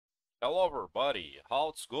Hello everybody, how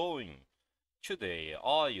it's going? Today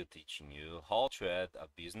I'll be teaching you how to add a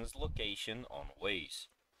business location on Waze.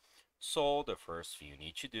 So the first thing you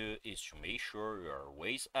need to do is to make sure your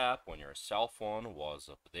Waze app on your cell phone was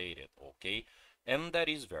updated, okay? And that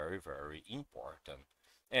is very important.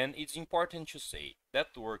 And it's important to say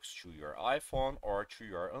that works to your iPhone or to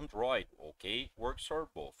your Android, okay? Works for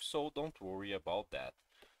both, so don't worry about that.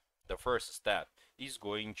 The first step is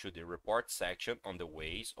going to the report section on the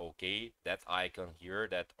Waze, okay? That icon here,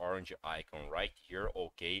 that orange icon right here,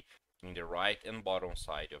 okay? In the right and bottom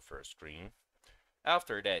side of your screen.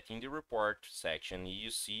 After that, in the report section,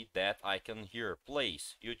 you see that icon here,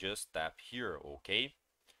 place. You just tap here, okay?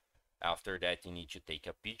 After that, you need to take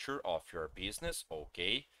a picture of your business,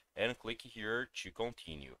 okay? And click here to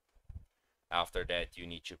continue. After that, you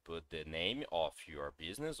need to put the name of your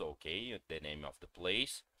business, okay? The name of the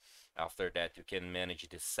place. After that, you can manage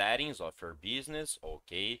the settings of your business,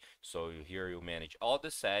 okay? So here you manage all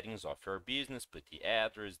the settings of your business, put the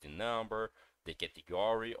address, the number, the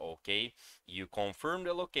category, okay? You confirm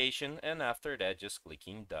the location, and after that, just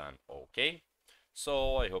clicking done, okay?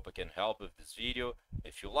 So I hope I can help with this video.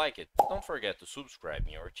 If you like it, don't forget to subscribe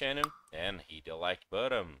in our channel and hit the like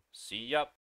button. See ya!